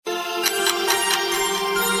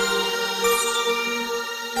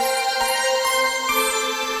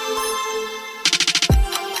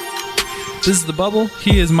This is The Bubble.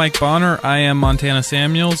 He is Mike Bonner. I am Montana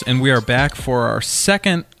Samuels, and we are back for our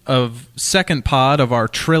second pod of our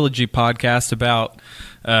trilogy podcast about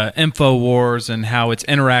InfoWars and how it's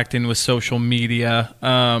interacting with social media.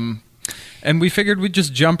 And we figured we'd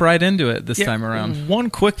just jump right into it this time around. One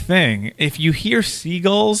quick thing. If you hear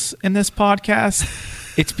seagulls in this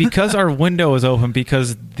podcast, it's because our window is open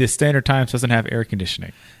because the Standard Times doesn't have air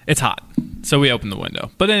conditioning. It's hot, so we opened the window.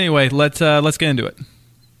 But anyway, let's get into it.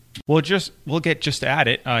 We'll get just at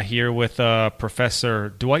it here with Professor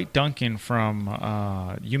Dwight Duncan from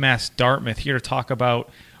UMass Dartmouth here to talk about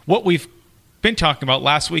what we've been talking about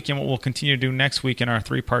last week and what we'll continue to do next week in our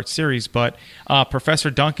three-part series. But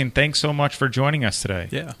Professor Duncan, thanks so much for joining us today.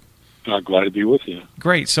 Yeah. Glad to be with you.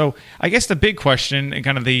 Great. So I guess the big question and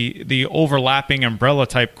kind of the overlapping umbrella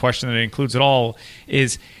type question that includes it all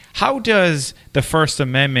is, how does the First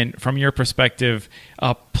Amendment, from your perspective,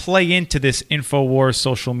 play into this InfoWars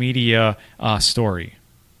social media story?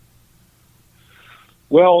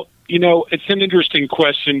 Well, it's an interesting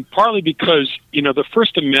question, partly because, the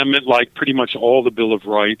First Amendment, like pretty much all the Bill of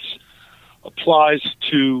Rights, applies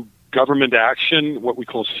to government action, what we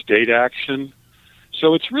call state action.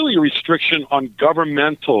 So it's really a restriction on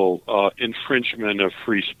governmental infringement of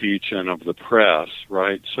free speech and of the press,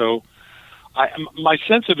 right? So my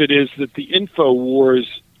sense of it is that the InfoWars,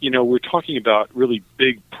 we're talking about really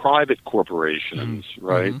big private corporations,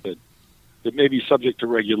 right, that may be subject to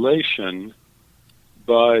regulation,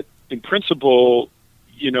 but in principle,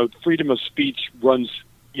 freedom of speech runs,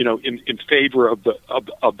 in favor of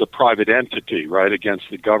the private entity, right, against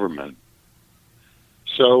the government.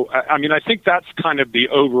 So, I think that's kind of the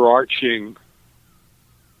overarching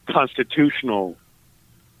constitutional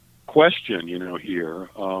question, here.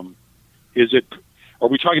 Are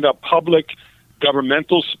we talking about public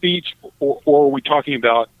governmental speech or are we talking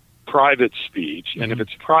about private speech? And if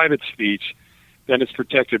it's private speech, then it's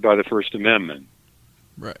protected by the First Amendment.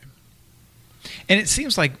 Right. And it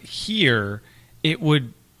seems like here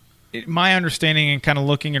my understanding and kind of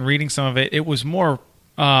looking and reading some of it, it was more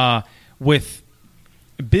with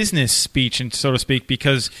business speech, and so to speak,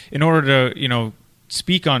 because in order to,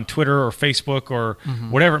 speak on Twitter or Facebook or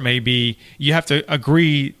whatever it may be, you have to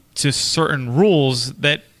agree to certain rules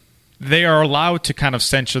that they are allowed to kind of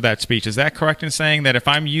censor that speech. Is that correct in saying that if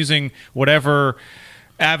I'm using whatever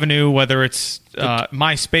avenue, whether it's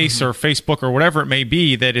MySpace or Facebook or whatever it may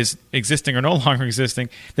be that is existing or no longer existing,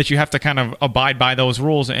 that you have to kind of abide by those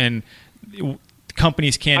rules and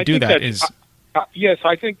companies can't do that? Yes,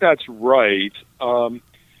 I think that's right.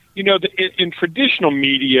 In traditional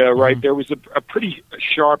media, right, there was a pretty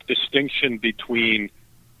sharp distinction between,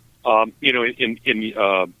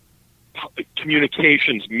 in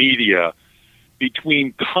communications media,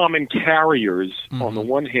 between common carriers on the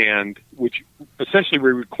one hand, which essentially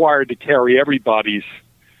were required to carry everybody's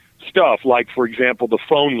stuff, like, for example, the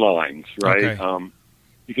phone lines, right? Okay.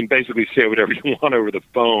 You can basically say whatever you want over the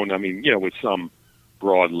phone, with some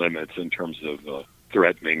broad limits in terms of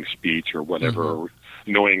threatening speech or whatever, or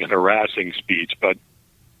annoying and harassing speech. But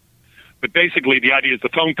basically the idea is the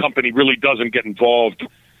phone company really doesn't get involved,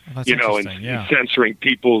 in censoring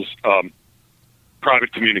people's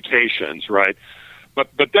private communications, right? But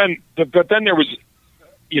then there was,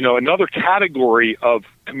 another category of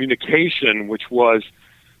communication, which was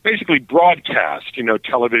basically broadcast,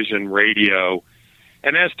 television, radio.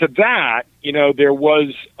 And as to that, there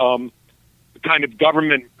was a kind of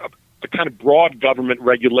broad government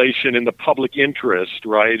regulation in the public interest,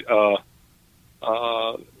 right?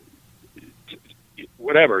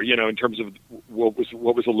 Whatever, in terms of what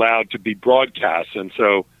was allowed to be broadcast. And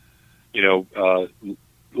so,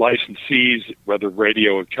 licensees, whether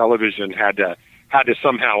radio or television, had to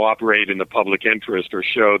somehow operate in the public interest or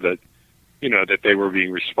show that, that they were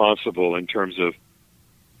being responsible in terms of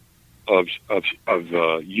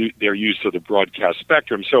their use of the broadcast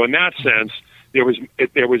spectrum. So in that sense, there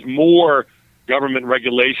was more government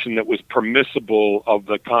regulation that was permissible of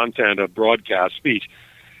the content of broadcast speech.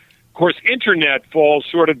 Of course, internet falls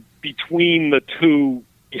sort of between the two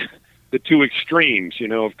extremes,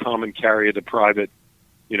 of common carrier, the private,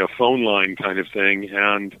 phone line kind of thing,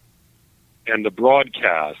 and the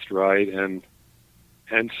broadcast, right? And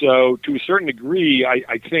so, to a certain degree,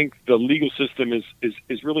 I think the legal system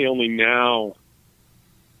is really only now,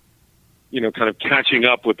 kind of catching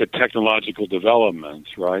up with the technological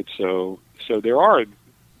developments, right? So there are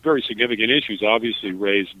very significant issues, obviously,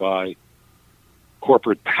 raised by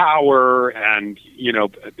corporate power and,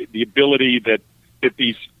 the ability that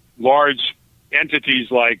these large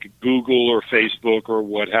entities like Google or Facebook or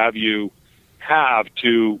what have you have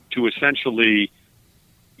to essentially,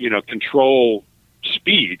 control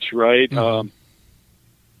speech, right? Mm-hmm.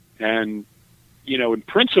 And in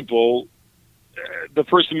principle, the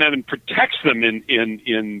First Amendment protects them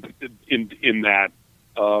in that.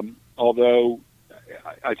 Although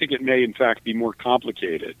I think it may, in fact, be more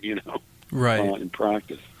complicated, right, in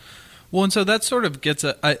practice. Well, and so that sort of gets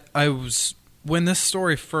I was, when this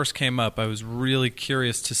story first came up, I was really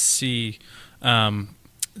curious to see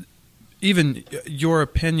even your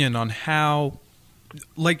opinion on how,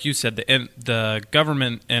 like you said, the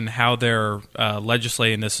government and how they're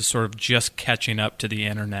legislating this is sort of just catching up to the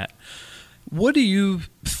internet. What do you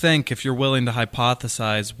think, if you're willing to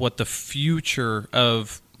hypothesize, what the future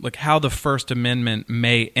of, like, how the First Amendment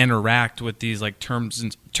may interact with these, like, terms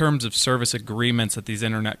of service agreements that these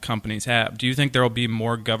internet companies have? Do you think there will be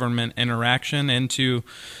more government interaction into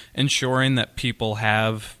ensuring that people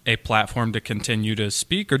have a platform to continue to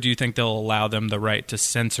speak, or do you think they'll allow them the right to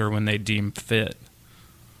censor when they deem fit?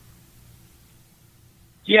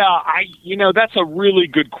 Yeah, that's a really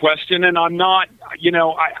good question, and I'm not,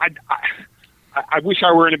 I wish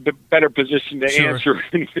I were in a better position to Sure. answer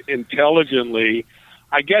intelligently.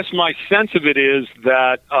 I guess my sense of it is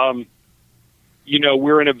that,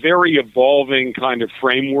 we're in a very evolving kind of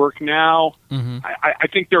framework now. Mm-hmm. I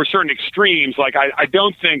think there are certain extremes. Like, I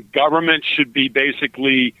don't think government should be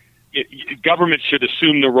government should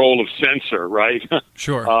assume the role of censor, right?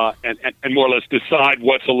 Sure. And more or less decide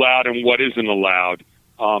what's allowed and what isn't allowed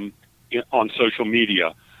on social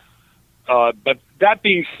media. But that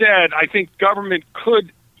being said, I think government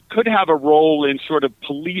could have a role in sort of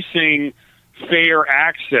policing fair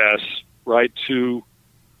access, right, to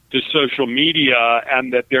social media,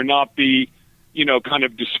 and that there not be, kind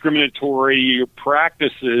of discriminatory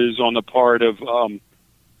practices on the part of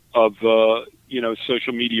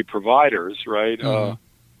social media providers, right?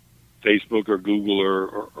 Mm-hmm. Facebook or Google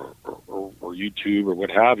or YouTube or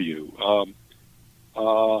what have you.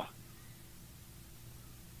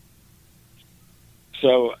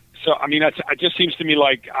 So I mean, it just seems to me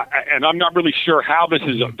like, and I'm not really sure how this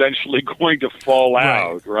is eventually going to fall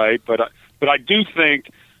out, right? But I do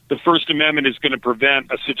think the First Amendment is going to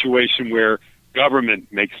prevent a situation where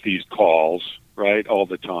government makes these calls, right, all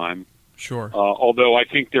the time. Sure. Although I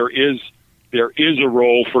think there is a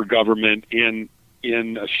role for government in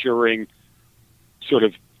assuring sort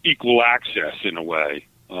of equal access in a way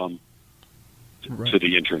to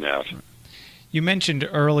the internet. You mentioned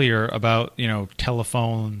earlier about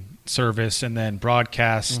telephone service and then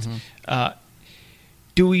broadcast. Mm-hmm.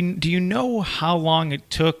 Do you know how long it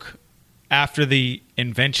took after the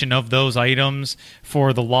invention of those items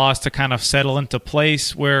for the laws to kind of settle into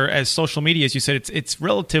place? Whereas social media, as you said, it's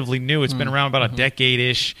relatively new. It's been around about a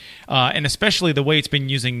decade-ish, and especially the way it's been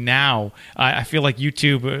using now. I feel like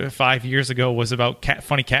YouTube 5 years ago was about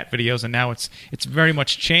funny cat videos, and now it's very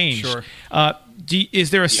much changed. Sure.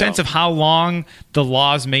 Is there a sense of how long the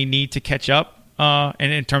laws may need to catch up,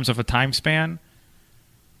 and in terms of a time span?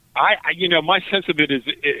 My sense of it is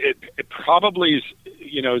it probably is,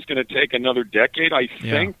 is going to take another decade, I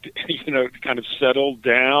think, to kind of settle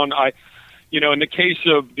down. In the case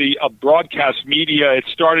of broadcast media, it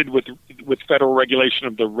started with federal regulation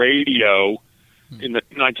of the radio in the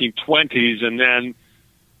 1920s, and then,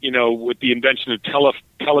 with the invention of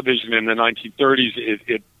television in the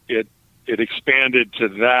 1930s, it expanded to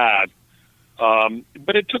that.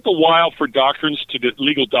 But it took a while for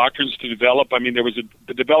legal doctrines to develop. I mean, there was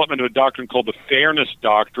the development of a doctrine called the Fairness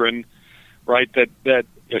Doctrine, right, that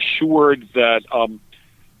assured that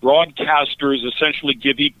broadcasters essentially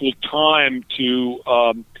give equal time to,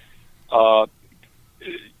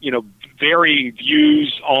 varying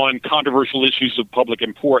views on controversial issues of public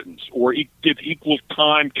importance, or give equal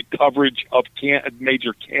time to coverage of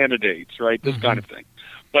major candidates, right, this kind of thing.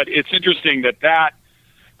 But it's interesting that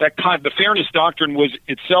the Fairness Doctrine was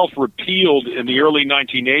itself repealed in the early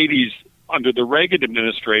 1980s under the Reagan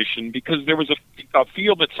administration, because there was a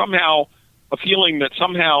feeling that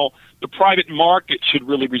somehow the private market should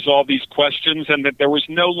really resolve these questions, and that there was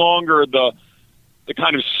no longer the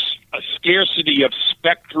kind of a scarcity of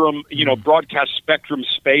spectrum, broadcast spectrum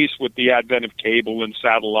space with the advent of cable and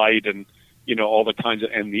satellite and, all the kinds of,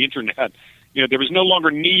 and the internet. There was no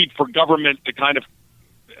longer need for government to kind of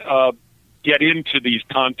get into these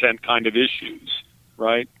content kind of issues,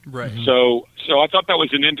 right? Right. So I thought that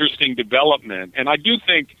was an interesting development. And I do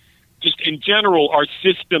think, just in general, our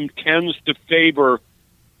system tends to favor,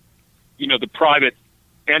 the private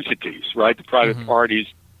entities, right? The private parties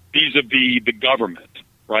vis-a-vis the government,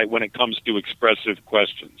 right? When it comes to expressive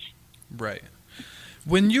questions. Right.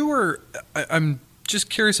 When you were, I'm just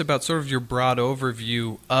curious about sort of your broad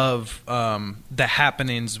overview of the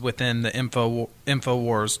happenings within the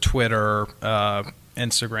InfoWars, Twitter,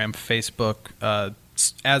 Instagram, Facebook,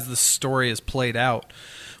 as the story is played out.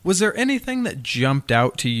 Was there anything that jumped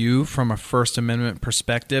out to you from a First Amendment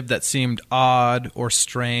perspective that seemed odd or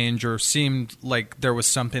strange, or seemed like there was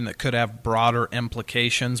something that could have broader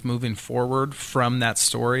implications moving forward from that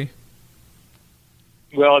story?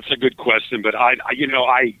 Well, it's a good question, but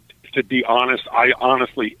to be honest, I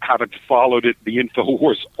honestly haven't followed the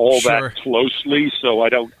InfoWars all that closely, so I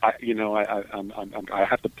don't. I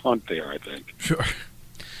have to punt there, I think. Sure.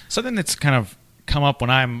 Something that's kind of come up when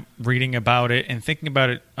I'm reading about it and thinking about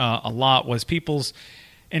it a lot was people's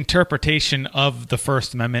interpretation of the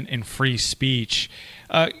First Amendment and free speech.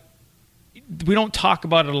 We don't talk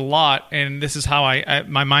about it a lot, and this is how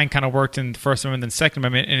my mind kind of worked in the First Amendment and Second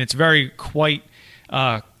Amendment, and it's very quite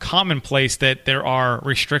commonplace that there are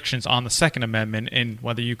restrictions on the Second Amendment, and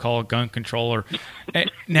whether you call it gun control or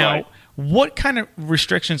now. Right. What kind of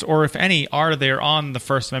restrictions, or if any, are there on the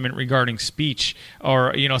First Amendment regarding speech,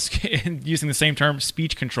 or using the same term,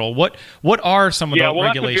 speech control? What are some of the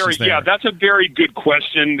regulations there? Yeah, that's a very good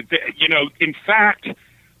question. In fact,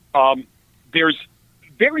 there's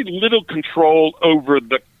very little control over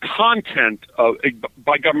the content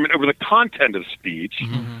by government over the content of speech.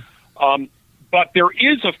 Mm-hmm. But there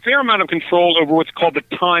is a fair amount of control over what's called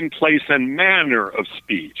the time, place, and manner of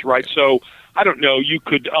speech. Right. So I don't know. You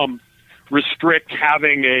could restrict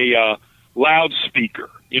having a loudspeaker,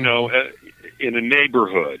 in a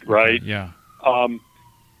neighborhood, right? Okay, yeah.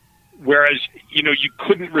 Whereas, you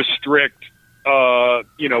couldn't restrict,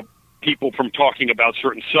 people from talking about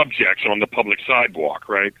certain subjects on the public sidewalk,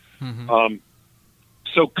 right? Mm-hmm.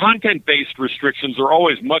 So content-based restrictions are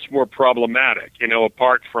always much more problematic,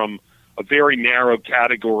 apart from a very narrow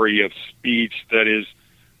category of speech that is,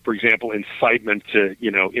 for example, incitement to,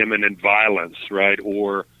 imminent violence, right?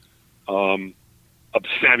 Or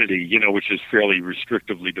obscenity, which is fairly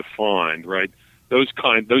restrictively defined, right? Those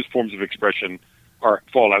forms of expression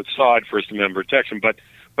fall outside First Amendment protection.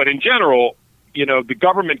 But in general, the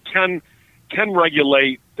government can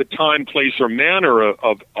regulate the time, place, or manner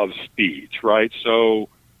of speech, right? So,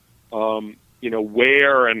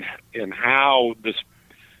 where and how the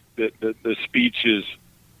speech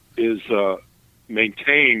is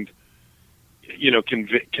maintained,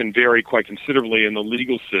 can vary quite considerably in the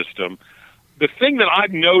legal system. The thing that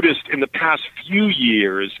I've noticed in the past few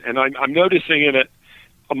years, and I'm noticing it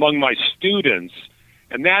among my students,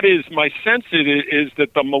 and that is, my sense is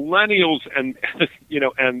that the millennials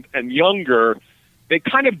and younger, they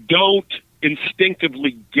kind of don't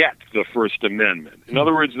instinctively get the First Amendment. In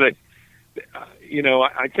other words,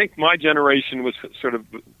 I think my generation was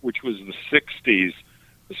which was the 60s,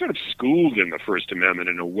 was sort of schooled in the First Amendment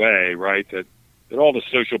in a way, right? That all the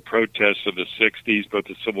social protests of the 60s, both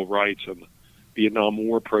the civil rights and the Vietnam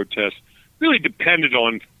War protests, really depended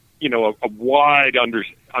on, a wide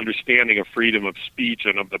understanding of freedom of speech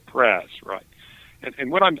and of the press, right?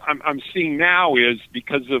 And what I'm seeing now is,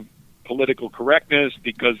 because of political correctness,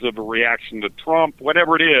 because of a reaction to Trump,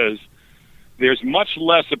 whatever it is, there's much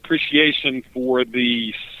less appreciation for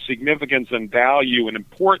the significance and value and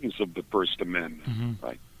importance of the First Amendment, mm-hmm.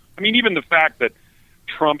 right? I mean, even the fact that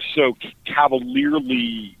Trump so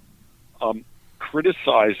cavalierly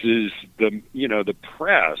criticizes the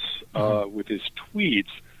press mm-hmm. with his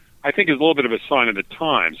tweets, I think is a little bit of a sign of the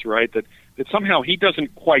times, right? That somehow he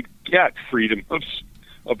doesn't quite get freedom of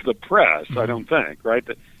the press. Mm-hmm. I don't think, right?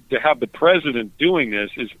 That to have the president doing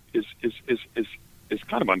this is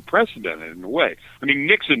kind of unprecedented in a way. I mean,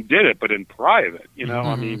 Nixon did it, but in private, Mm-hmm.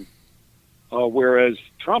 I mean, whereas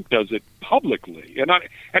Trump does it publicly, and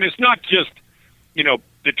it's not just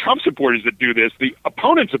the Trump supporters that do this. The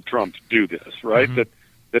opponents of Trump do this, right? Mm-hmm.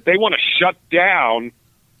 That they want to shut down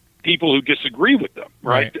people who disagree with them,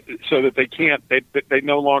 right? So that they can't, they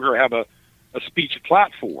no longer have a speech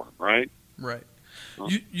platform, right? Right.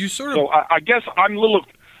 You sort of. So I guess I'm a little.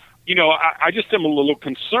 I just am a little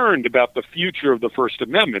concerned about the future of the First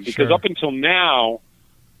Amendment, because Sure. up until now,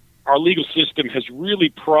 our legal system has really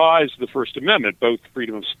prized the First Amendment, both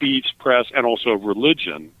freedom of speech, press, and also of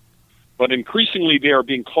religion. But increasingly, they are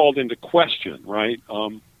being called into question, right?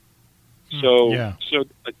 So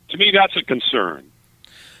to me, that's a concern.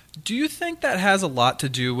 Do you think that has a lot to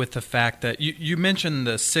do with the fact that you mentioned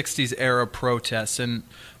the 60s era protests, and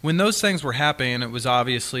when those things were happening, it was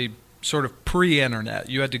obviously sort of pre-internet.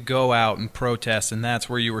 You had to go out and protest, and that's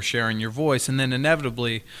where you were sharing your voice. And then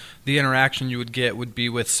inevitably, the interaction you would get would be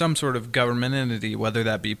with some sort of government entity, whether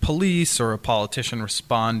that be police or a politician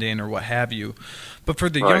responding or what have you. But for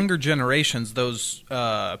the younger generations, those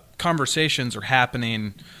conversations are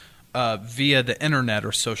happening via the internet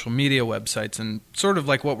or social media websites, and sort of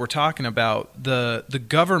like what we're talking about, the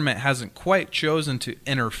government hasn't quite chosen to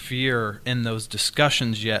interfere in those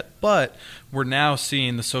discussions yet, but we're now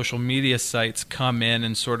seeing the social media sites come in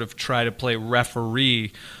and sort of try to play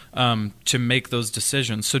referee to make those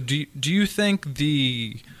decisions. So do you think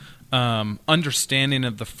the understanding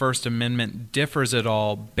of the First Amendment differs at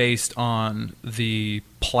all based on the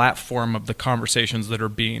platform of the conversations that are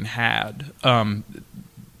being had?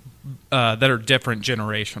 That are different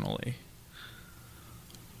generationally?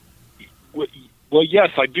 Well,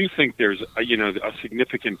 yes, I do think there's a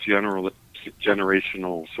significant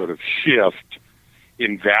generational sort of shift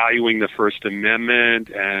in valuing the First Amendment,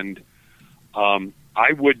 and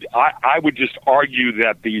I would just argue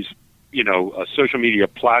that these social media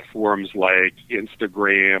platforms like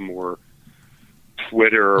Instagram or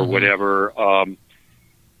Twitter or whatever.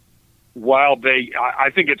 While I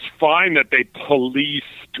think it's fine that they police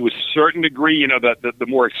to a certain degree, the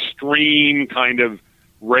more extreme kind of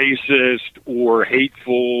racist or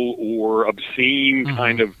hateful or obscene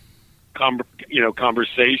kind of,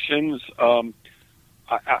 conversations.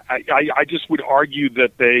 I just would argue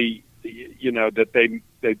that they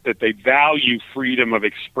value freedom of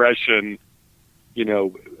expression,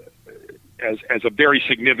 as a very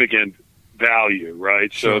significant value,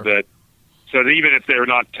 right? Sure. So that even if they're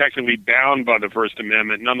not technically bound by the First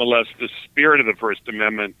Amendment, nonetheless, the spirit of the First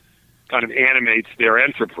Amendment kind of animates their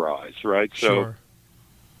enterprise, right? Sure.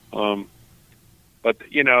 So, but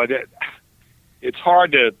it's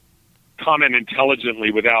hard to comment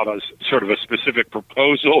intelligently without a sort of a specific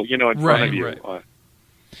proposal, in front of you. Right.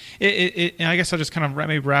 And I guess I'll just kind of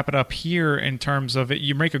maybe wrap it up here in terms of it.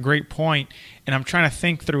 You make a great point, and I'm trying to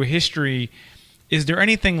think through history. Is there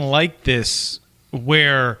anything like this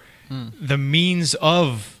where the means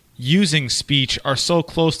of using speech are so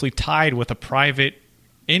closely tied with a private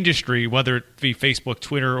industry, whether it be Facebook,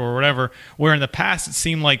 Twitter, or whatever, where in the past it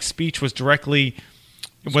seemed like speech was directly,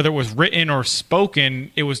 whether it was written or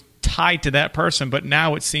spoken, it was tied to that person, but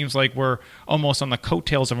now it seems like we're almost on the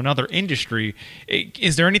coattails of another industry.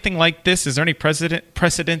 Is there anything like this? Is there any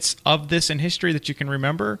precedents of this in history that you can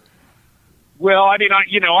remember? Well, I mean,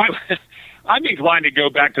 I'm inclined to go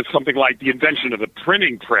back to something like the invention of the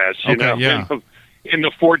printing press, in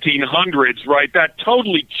the 1400s, right? That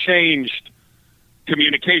totally changed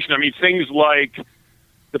communication. I mean, things like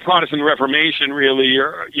the Protestant Reformation really,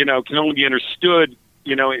 can only be understood,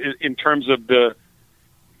 in terms of the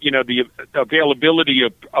availability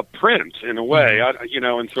of print in a way,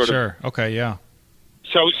 and sort of. Sure. Okay. Yeah.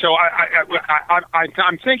 So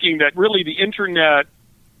I'm thinking that really the internet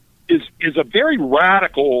is a very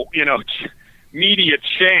radical, media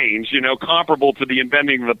change, comparable to the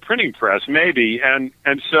inventing of the printing press, maybe, and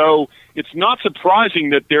so it's not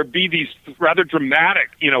surprising that there be these rather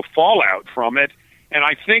dramatic, fallout from it. And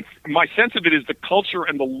I think my sense of it is the culture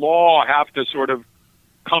and the law have to sort of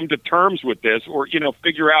come to terms with this, or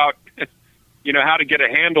figure out, how to get a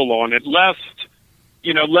handle on it, lest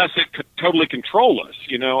it could totally control us.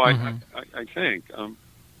 I think.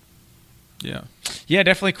 Yeah,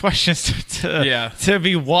 definitely questions to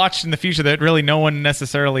be watched in the future that really no one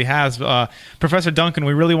necessarily has. Professor Duncan,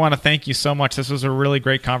 we really want to thank you so much. This was a really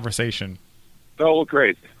great conversation. Oh,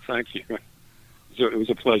 great. Thank you. It was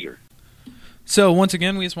a pleasure. So once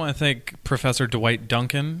again, we just want to thank Professor Dwight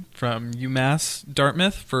Duncan from UMass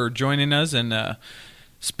Dartmouth for joining us and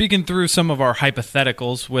speaking through some of our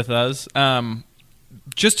hypotheticals with us.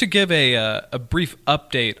 Just to give a brief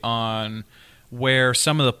update on where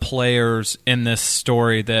some of the players in this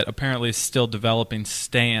story that apparently is still developing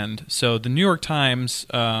stand. So the New York Times,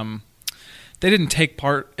 they didn't take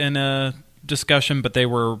part in a discussion, but they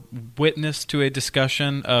were witness to a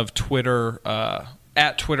discussion of Twitter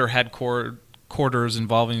at Twitter headquarters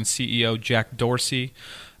involving CEO Jack Dorsey,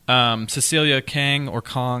 Cecilia Kang or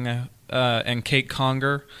Kong, and Kate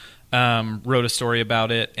Conger wrote a story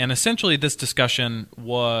about it. And essentially this discussion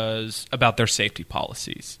was about their safety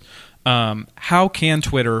policies. How can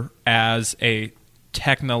Twitter, as a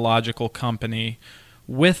technological company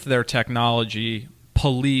with their technology,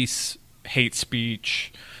 police hate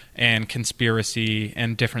speech and conspiracy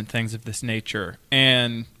and different things of this nature?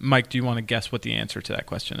 And Mike, do you want to guess what the answer to that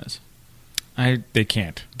question is? They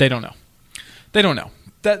can't. They don't know. They don't know.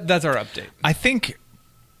 That's our update. I think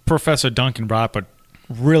Professor Duncan brought up a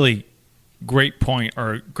really great point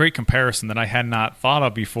or great comparison that I had not thought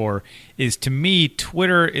of before is, to me,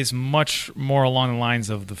 Twitter is much more along the lines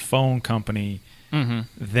of the phone company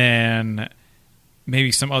than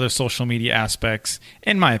maybe some other social media aspects,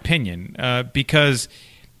 in my opinion, because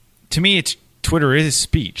to me, Twitter is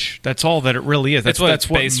speech. That's all that it really is. That's what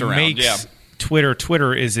based around. Makes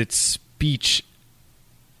Twitter is its speech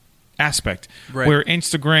aspect, right. Where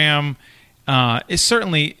Instagram is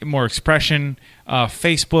certainly more expression.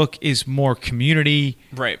 Facebook is more community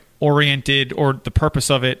oriented, or the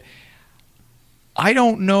purpose of it. I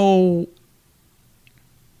don't know.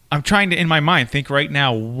 I'm trying to, in my mind, think right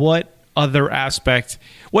now what other aspect,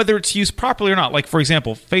 whether it's used properly or not. Like, for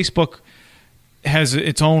example, Facebook has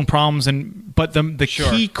its own problems, but the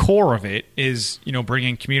key core of it is,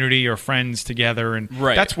 bringing community or friends together, and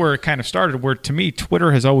that's where it kind of started. Where, to me,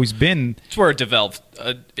 Twitter has always been. It's where it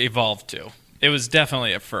evolved to. It was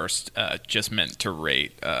definitely at first just meant to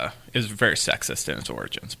rate. It was very sexist in its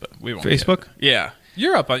origins, but we won't. Facebook? Yeah.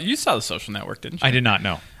 You're up on. You saw The Social Network, didn't you? I did not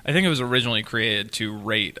know. I think it was originally created to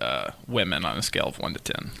rate women on a scale of 1 to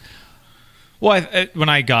 10. Well, when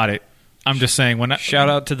I got it, I'm just saying shout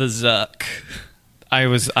out to the Zuck. I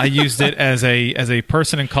used it as a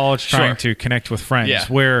person in college trying to connect with friends. Yeah.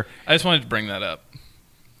 Where I just wanted to bring that up.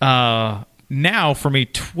 Now for me,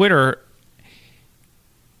 Twitter,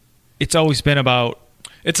 it's always been about.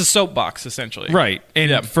 It's a soapbox, essentially. Right.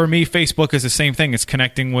 And for me, Facebook is the same thing. It's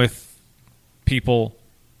connecting with people,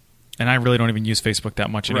 and I really don't even use Facebook that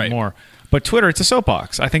much anymore. Right. But Twitter, it's a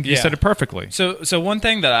soapbox. I think you said it perfectly. So one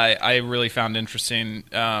thing that I really found interesting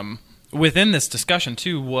within this discussion,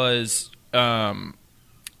 too, was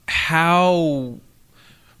how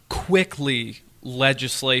quickly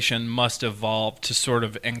legislation must evolve to sort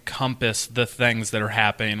of encompass the things that are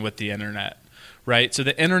happening with the internet. Right? So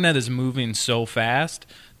the internet is moving so fast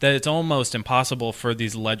that it's almost impossible for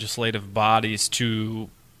these legislative bodies to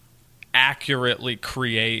accurately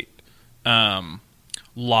create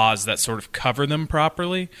laws that sort of cover them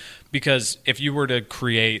properly. Because if you were to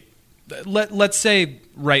create, let's say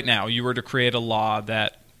right now, you were to create a law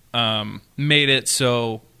that made it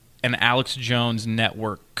so an Alex Jones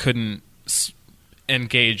network couldn't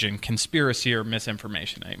engage in conspiracy or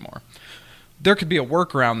misinformation anymore. There could be a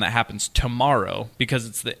workaround that happens tomorrow because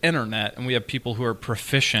it's the internet, and we have people who are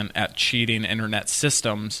proficient at cheating internet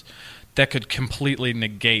systems that could completely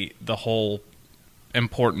negate the whole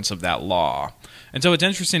importance of that law. And so it's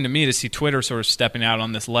interesting to me to see Twitter sort of stepping out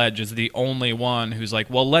on this ledge as the only one who's like,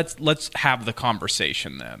 well, let's have the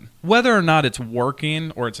conversation then. Whether or not it's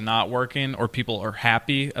working or it's not working, or people are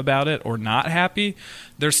happy about it or not happy,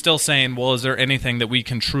 they're still saying, well, is there anything that we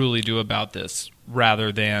can truly do about this,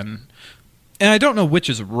 rather than... And I don't know which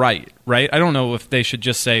is right? I don't know if they should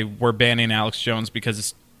just say we're banning Alex Jones because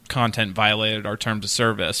his content violated our terms of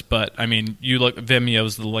service. But, I mean, you look,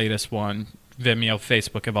 Vimeo's the latest one. Vimeo,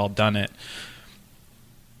 Facebook have all done it.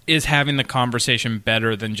 Is having the conversation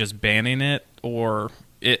better than just banning it, or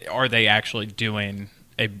are they actually doing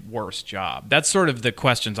a worse job? That's sort of the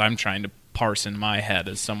questions I'm trying to parse in my head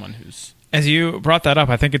as someone who's... As you brought that up,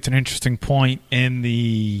 I think it's an interesting point in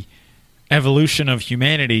the evolution of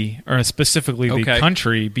humanity, or specifically the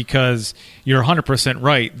country, because you're 100%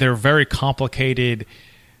 right. They're very complicated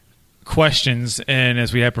questions, and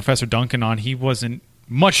as we had Professor Duncan on, he wasn't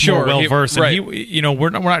much more well-versed. Right. And we're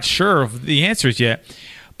not sure of the answers yet,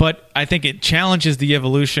 but I think it challenges the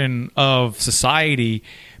evolution of society,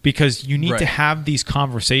 because you need to have these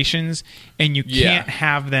conversations, and you can't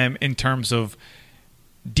have them in terms of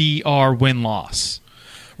DR win-loss.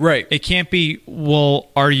 Right. It can't be, well,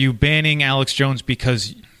 are you banning Alex Jones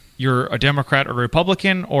because you're a Democrat or a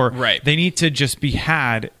Republican? Or they need to just be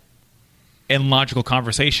had in logical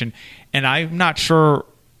conversation. And I'm not sure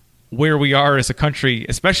where we are as a country,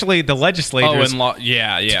 especially the legislators,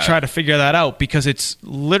 to try to figure that out, because it's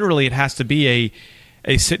literally, it has to be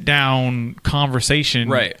a sit-down conversation.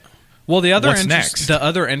 Right. Well, the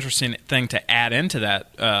other interesting thing to add into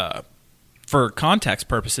that, for context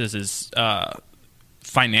purposes, is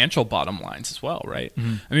financial bottom lines as well, right?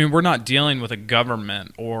 Mm-hmm. I mean, we're not dealing with a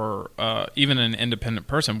government or even an independent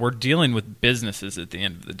person. We're dealing with businesses at the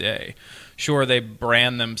end of the day. Sure, they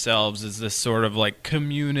brand themselves as this sort of like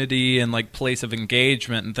community and like place of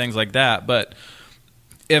engagement and things like that, but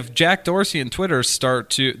if Jack Dorsey and Twitter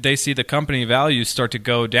they see the company values start to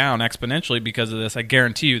go down exponentially because of this, I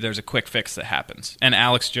guarantee you there's a quick fix that happens. And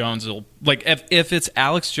Alex Jones will, like, if it's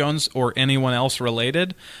Alex Jones or anyone else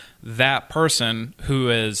related, that person who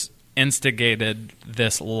has instigated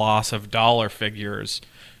this loss of dollar figures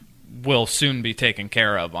will soon be taken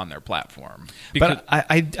care of on their platform. But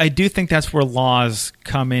I do think that's where laws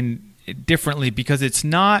come in differently, because it's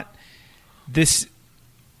not this.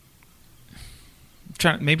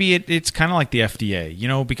 Maybe it's kind of like the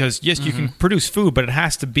FDA, because yes, you can produce food, but it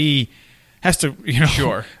has to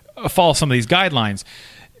Sure. follow some of these guidelines.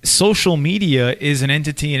 Social media is an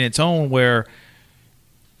entity in its own where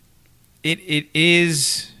it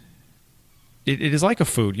is like a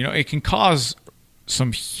food. It can cause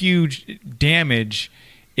some huge damage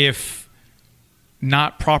if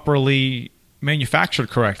not properly manufactured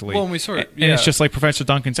correctly. Well, and it's just like Professor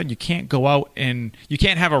Duncan said, you can't go out and you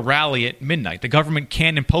can't have a rally at midnight. The government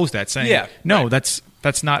can impose that, saying, no, right.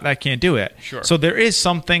 that can't do it. Sure. So there is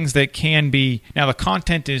some things that can be. Now the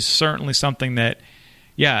content is certainly something that,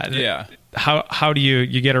 how do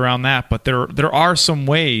you get around that? But there are some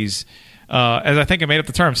ways, as I think I made up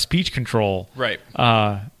the term, speech control. Right.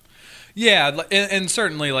 And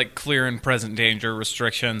certainly like clear and present danger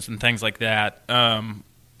restrictions and things like that are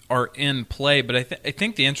in play. But I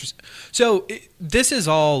think the interest. So this is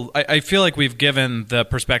all. I feel like we've given the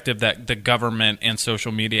perspective that the government and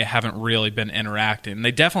social media haven't really been interacting.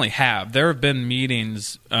 They definitely have. There have been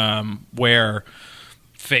meetings where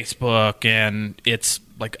Facebook and its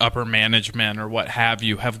like upper management or what have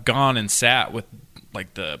you have gone and sat with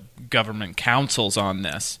like the government councils on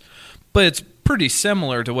this. But it's pretty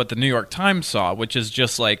similar to what the New York Times saw, which is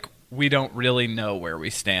just like, we don't really know where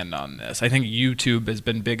we stand on this. I think YouTube has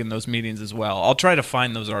been big in those meetings as well. I'll try to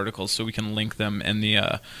find those articles so we can link them in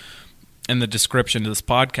the description to this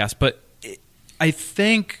podcast. But I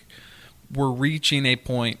think we're reaching a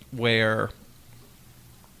point where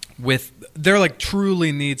there like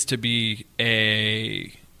truly needs to be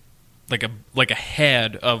a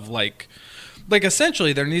head of like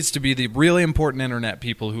essentially there needs to be the really important internet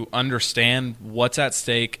people who understand what's at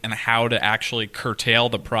stake and how to actually curtail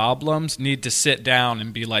the problems need to sit down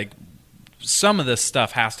and be like, some of this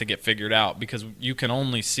stuff has to get figured out, because you can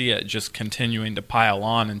only see it just continuing to pile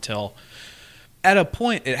on until at a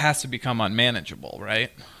point it has to become unmanageable,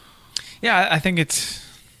 right? Yeah, I think it's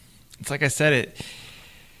like I said,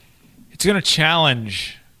 it's going to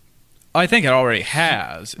challenge. I think it already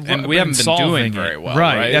has, and we haven't been doing very well.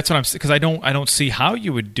 Right? That's what I'm saying. Because I don't see how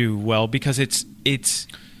you would do well, because it's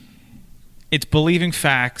believing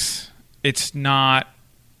facts. It's not.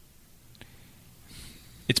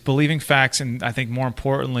 It's believing facts, and I think more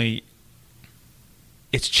importantly,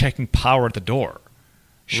 it's checking power at the door.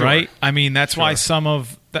 Sure. Right? I mean, that's why some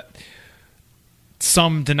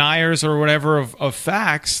deniers or whatever of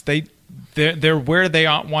facts, they're where they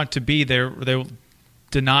want to be. They'll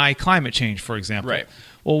deny climate change, for example. Right.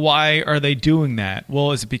 Well, why are they doing that?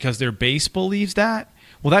 Well, is it because their base believes that?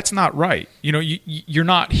 Well, that's not right. You're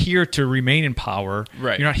not here to remain in power.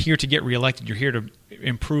 Right. You're not here to get reelected. You're here to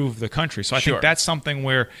improve the country. So I think that's something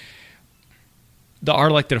where our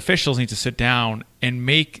elected officials need to sit down and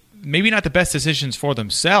make maybe not the best decisions for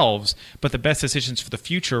themselves, but the best decisions for the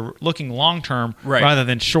future, looking long term rather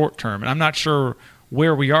than short term. And I'm not sure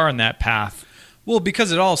where we are in that path. Well,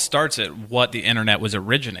 because it all starts at what the internet was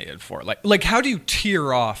originated for. Like how do you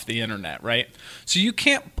tier off the internet, right? So you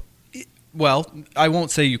can't. Well, I won't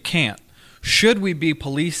say you can't. Should we be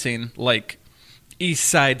policing like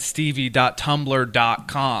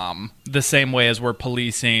eastsidestevie.tumblr.com the same way as we're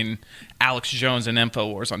policing Alex Jones and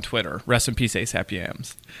InfoWars on Twitter? Rest in peace, ASAP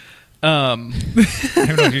Yams. I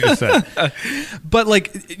don't know what you just said. But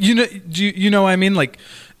like, you know what I mean? Like,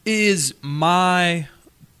 is my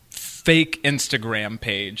fake Instagram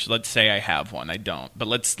page, let's say I have one, I don't, but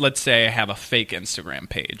let's say I have a fake Instagram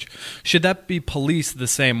page, should that be policed the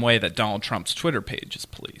same way that Donald Trump's Twitter page is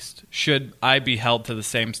policed? Should I be held to the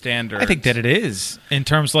same standards? I think that it is, in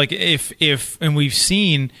terms like if and we've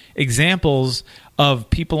seen examples of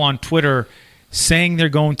people on Twitter saying they're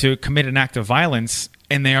going to commit an act of violence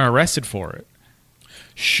and they are arrested for it.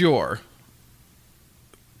 Sure.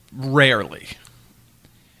 Rarely.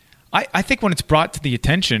 I think when it's brought to the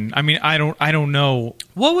attention, I mean, I don't know.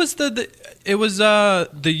 What was it was the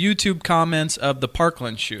YouTube comments of the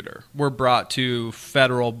Parkland shooter were brought to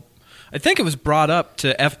federal. I think it was brought up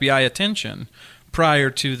to FBI attention prior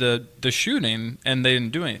to the shooting, and they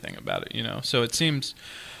didn't do anything about it. So it seems.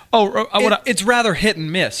 It's rather hit and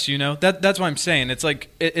miss. That's what I'm saying. It's like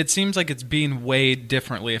it seems like it's being weighed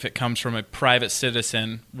differently if it comes from a private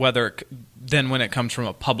citizen, than when it comes from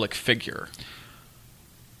a public figure.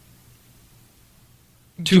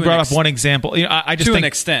 You brought up one example. I just to think, an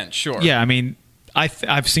extent, sure. Yeah, I mean,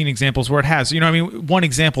 I've seen examples where it has. One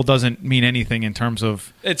example doesn't mean anything in terms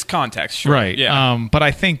of its context, sure. Right. Yeah. But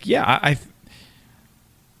I think,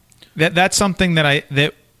 that's something that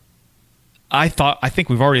I think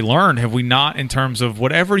we've already learned, have we not? In terms of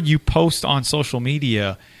whatever you post on social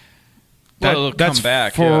media, it'll that's come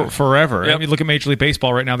back for forever. Yep. I mean, look at Major League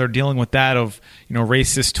Baseball right now; they're dealing with that of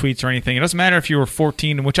racist tweets or anything. It doesn't matter if you were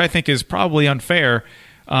 14, which I think is probably unfair.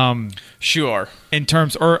 Sure. In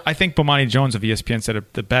terms, or I think Bomani Jones of ESPN said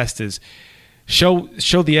it the best is show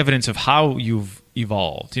the evidence of how you've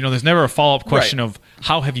evolved. There's never a follow-up question of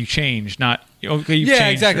how have you changed, not okay, you've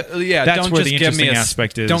changed. Exactly. Yeah, that's don't where just the give me interesting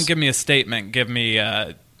aspect is. Don't give me a statement. Give me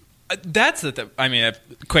that's I mean, a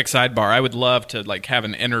quick sidebar. I would love to have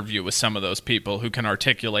an interview with some of those people who can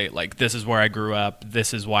articulate this is where I grew up.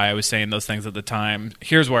 This is why I was saying those things at the time.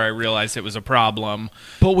 Here's where I realized it was a problem.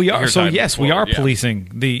 But we are we are yeah.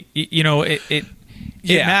 policing the it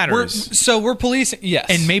matters. We're policing. Yes,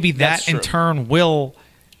 and maybe that in turn there'll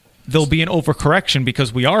be an overcorrection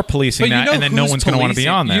because we are policing that, and then no one's going to want to be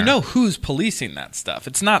on there. You know who's policing that stuff?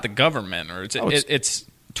 It's not the government, or it's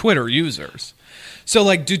Twitter users. So,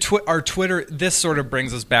 our Twitter... This sort of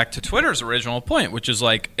brings us back to Twitter's original point, which is,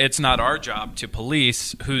 it's not our job to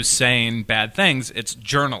police who's saying bad things. It's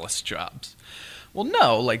journalists' jobs. Well,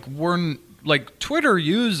 no. Twitter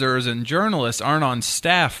users and journalists aren't on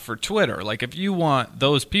staff for Twitter. If you want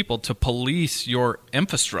those people to police your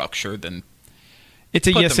infrastructure, then it's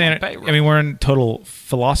a yes and... I mean, we're in total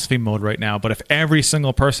philosophy mode right now, but if every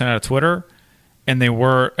single person had a Twitter... and they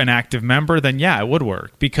were an active member, then yeah, it would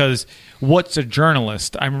work. Because what's a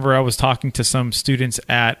journalist? I remember I was talking to some students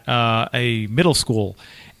at a middle school,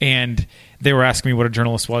 and they were asking me what a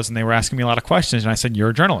journalist was, and they were asking me a lot of questions. And I said, "You're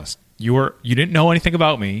a journalist. You didn't know anything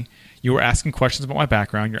about me. You were asking questions about my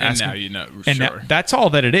background. You're asking, now you know. And sure. That's all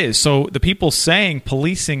that it is. So the people saying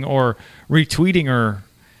policing or retweeting, or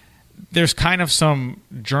there's kind of some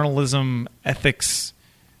journalism ethics,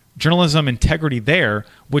 journalism integrity there,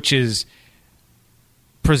 which is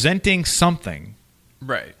presenting something,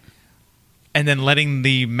 right, and then letting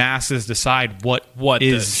the masses decide what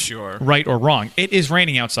is right or wrong. It is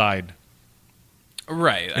raining outside.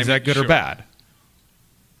 Right. Is that good or bad?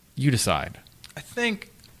 You decide. I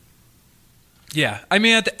think. Yeah. I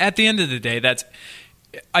mean, at the end of the day, that's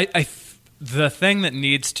the thing that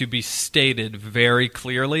needs to be stated very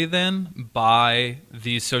clearly then by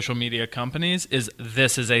these social media companies is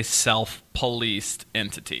this is a self-policed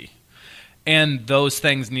entity. And those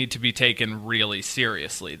things need to be taken really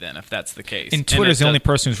seriously then, if that's the case. And Twitter's the only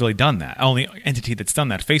person who's really done that. Only entity that's done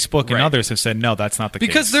that. Facebook and others have said, no, that's not the case.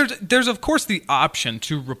 Because there's, of course, the option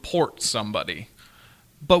to report somebody.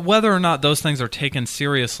 But whether or not those things are taken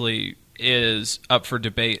seriously is up for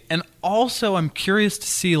debate. And also, I'm curious to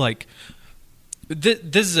see,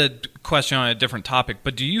 this is a question on a different topic,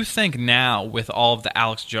 but do you think now, with all of the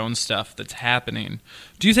Alex Jones stuff that's happening,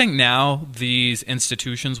 do you think now these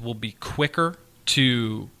institutions will be quicker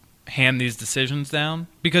to hand these decisions down?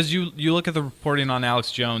 Because you look at the reporting on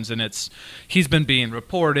Alex Jones, and he's been being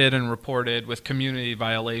reported with community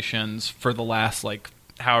violations for the last,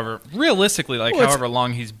 however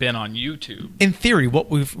long he's been on YouTube. In theory, what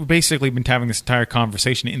we've basically been having this entire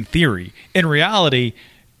conversation in theory. In reality,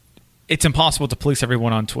 it's impossible to police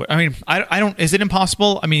everyone on Twitter. I mean, I don't. Is it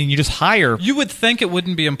impossible? I mean, you just hire. You would think it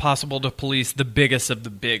wouldn't be impossible to police the biggest of the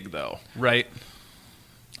big, though, right?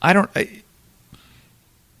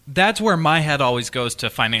 That's where my head always goes to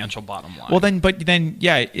financial bottom line. Well,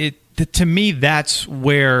 yeah. To me, that's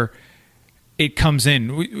where it comes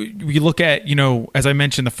in. We look at, as I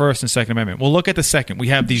mentioned, the First and Second Amendment. We'll look at the Second. We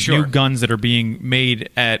have these new guns that are being made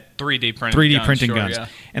at 3D printing guns. Yeah.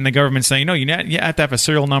 And the government's saying, no, you have to have a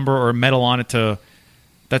serial number or metal on it to.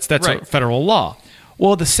 That's right. A federal law.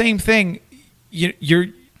 Well, the same thing.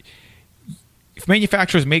 If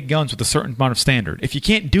manufacturers make guns with a certain amount of standard, if you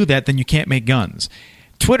can't do that, then you can't make guns.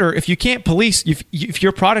 Twitter, if you can't police, if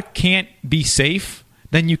your product can't be safe,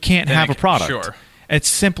 then you can't have a product. Sure. It's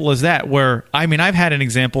simple as that. I've had an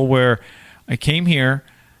example where I came here,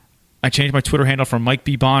 I changed my Twitter handle from Mike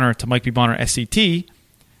B. Bonner to Mike B. Bonner SCT.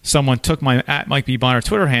 Someone took my @Mike B. Bonner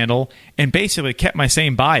Twitter handle and basically kept my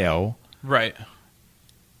same bio. Right.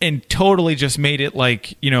 And totally just made it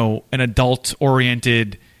an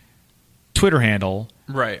adult-oriented Twitter handle.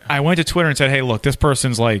 Right. I went to Twitter and said, hey, look, this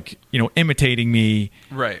person's imitating me.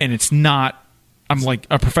 Right. And it's not, I'm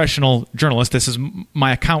a professional journalist. This is,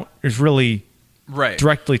 my account is really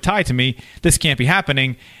directly tied to me. This can't be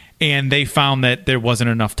happening. And they found that there wasn't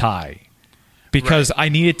enough tie because I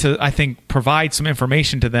needed to, I think, provide some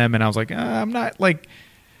information to them. And I was like, I'm not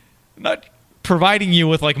providing you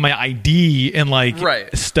with my ID and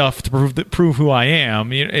stuff to prove who I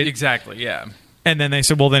am. Exactly. Yeah. And then they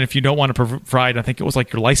said, well, then if you don't want to provide, I think it was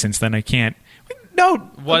your license, then I can't. No.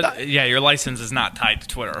 What? Yeah, your license is not tied to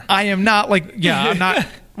Twitter. I am not I'm not.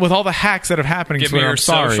 with all the hacks that have happened, Give me your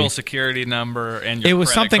social security number and your it was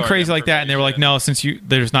credit something card crazy like that, and they were like, "No, since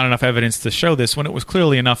there's not enough evidence to show this." When it was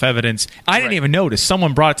clearly enough evidence, I didn't even notice.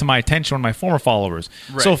 Someone brought it to my attention, one of my former followers.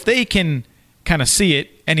 Right. So if they can kind of see it,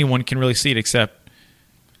 anyone can really see it except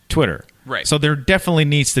Twitter. Right. So there definitely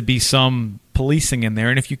needs to be some policing in there,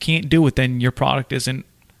 and if you can't do it, then your product isn't.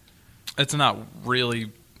 It's not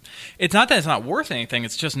really. It's not that it's not worth anything.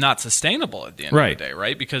 It's just not sustainable at the end of the day,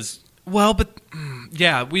 right? Because we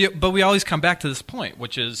always come back to this point,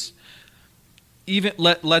 which is even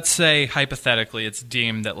let's say hypothetically it's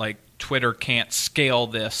deemed that like Twitter can't scale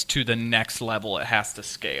this to the next level it has to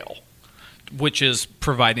scale, which is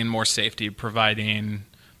providing more safety, providing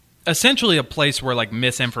essentially a place where like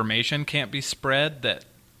misinformation can't be spread that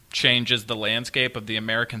changes the landscape of the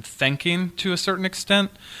American thinking to a certain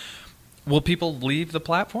extent. Will people leave the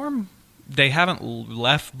platform? They haven't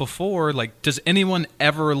left before. Like, does anyone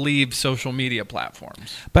ever leave social media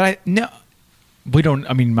platforms? But we don't.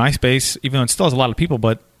 I mean, MySpace, even though it still has a lot of people,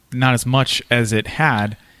 but not as much as it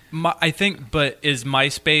had. I think, but is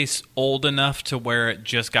MySpace old enough to where it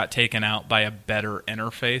just got taken out by a better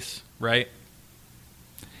interface, right?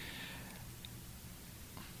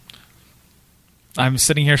 I'm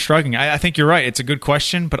sitting here shrugging. I think you're right. It's a good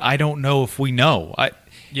question, but I don't know if we know.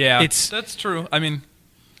 That's true. I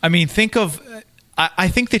mean, think of. I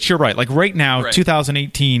think that you're right. Like right now,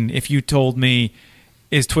 2018. If you told me,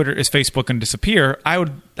 is Facebook going to disappear? I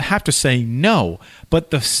would have to say no.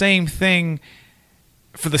 But the same thing,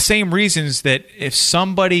 for the same reasons that if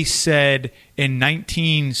somebody said in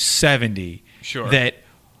 1970 that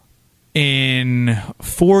in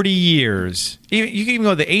 40 years, you can even go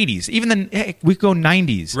to the 80s, even then we could go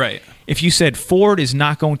 90s. Right. If you said Ford is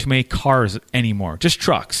not going to make cars anymore, just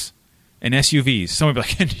trucks and SUVs, someone would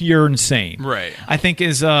be like, you're insane. Right. I think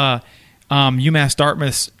as UMass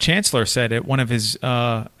Dartmouth's chancellor said at one of his,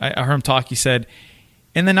 I heard him talk, he said,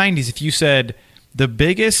 in the 90s, if you said the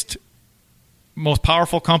biggest, most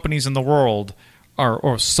powerful companies in the world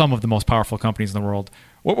or some of the most powerful companies in the world,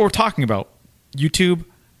 what we're talking about, YouTube,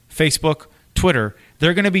 Facebook, Twitter,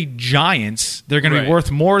 they're going to be giants. They're going to be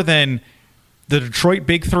worth more than the Detroit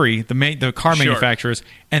Big Three, the car manufacturers,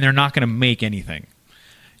 and they're not going to make anything.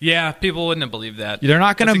 Yeah, people wouldn't have believed that. They're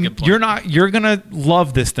not going to. You're going to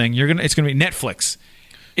love this thing. It's going to be Netflix.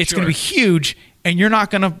 It's going to be huge, and you're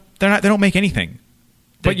not going to. They don't make anything,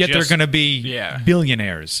 but yet they're going to be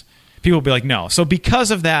billionaires. People will be like, no. So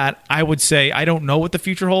because of that, I would say I don't know what the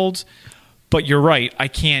future holds, but you're right.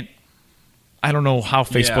 I don't know how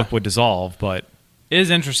Facebook would dissolve, but it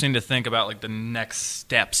is interesting to think about like the next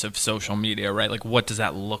steps of social media, right? Like what does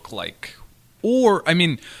that look like? Or, I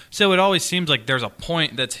mean, so it always seems like there's a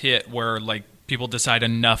point that's hit where like people decide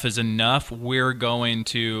enough is enough. We're going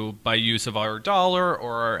to, by use of our dollar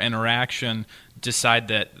or our interaction, decide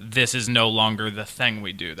that this is no longer the thing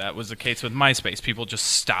we do. That was the case with MySpace. People just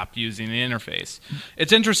stopped using the interface.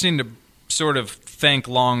 It's interesting to sort of think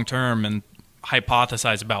long term and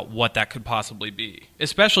hypothesize about what that could possibly be,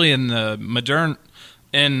 especially in the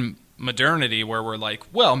modernity where we're like,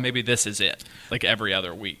 well, maybe this is it, like every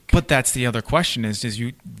other week. But that's the other question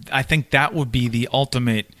I think that would be the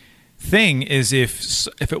ultimate thing is if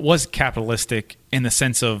it was capitalistic in the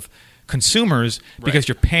sense of consumers, because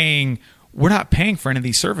we're not paying for any of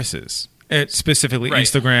these services, specifically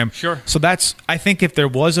Instagram. Sure. So I think if there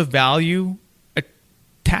was a value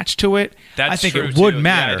attached to it, I think it would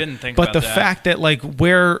matter. Yeah, I didn't think but about the that. fact that like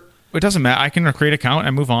it doesn't matter. I can create an account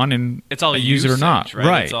and move on, and it's all use usage, it or not.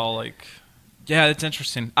 Right? It's all like, yeah, it's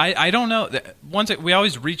interesting. I don't know. We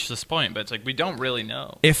always reach this point, but it's like we don't really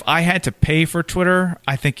know. If I had to pay for Twitter,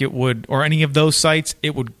 I think it would, or any of those sites,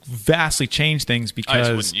 it would vastly change things because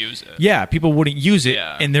I just wouldn't use it. Yeah, people wouldn't use it,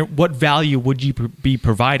 and what value would you be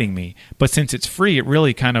providing me? But since it's free, it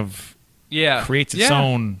really kind of creates its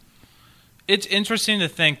own. It's interesting to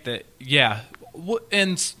think that,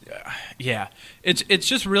 it's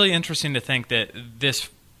just really interesting to think that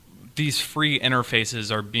these free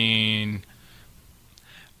interfaces are being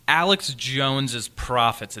Alex Jones's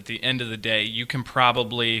profits. At the end of the day, you can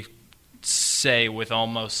probably say with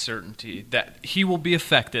almost certainty that he will be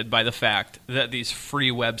affected by the fact that these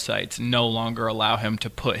free websites no longer allow him to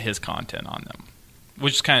put his content on them,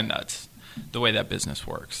 which is kind of nuts, the way that business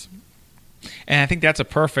works. And I think that's a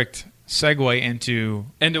perfect segue into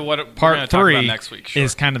what part 3 next week.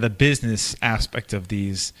 Is kind of the business aspect of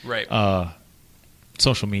these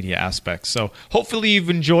social media aspects. So hopefully you've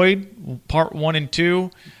enjoyed part 1 and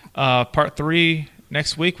 2. Part 3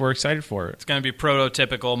 next week. We're excited for it. It's going to be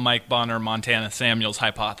prototypical Mike Bonner, Montana Samuels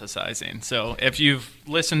hypothesizing. So if you've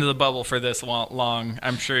listened to the bubble for this long,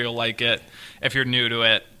 I'm sure you'll like it. If you're new to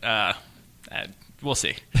it, We'll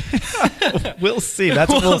see. We'll see.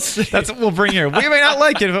 That's what we'll bring here. We may not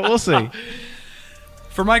like it, but we'll see.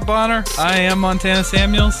 For Mike Bonner, I am Montana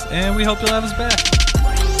Samuels, and we hope you'll have us back.